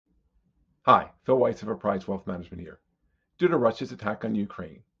Hi, Phil Weiss of Apprise Wealth Management here. Due to Russia's attack on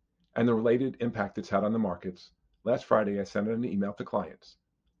Ukraine and the related impact it's had on the markets, last Friday I sent an email to clients.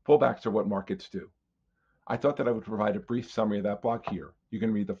 Pullbacks are what markets do. I thought that I would provide a brief summary of that block here. You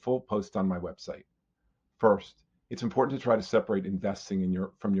can read the full post on my website. First, it's important to try to separate investing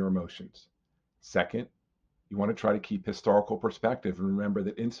from your emotions. Second, you want to try to keep historical perspective and remember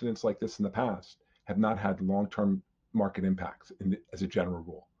that incidents like this in the past have not had long-term market impacts as a general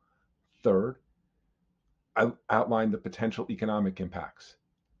rule. Third, I outlined the potential economic impacts.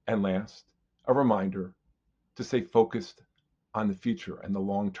 And last, a reminder to stay focused on the future and the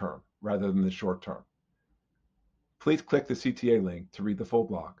long term rather than the short term. Please click the CTA link to read the full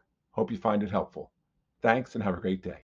blog. Hope you find it helpful. Thanks and have a great day.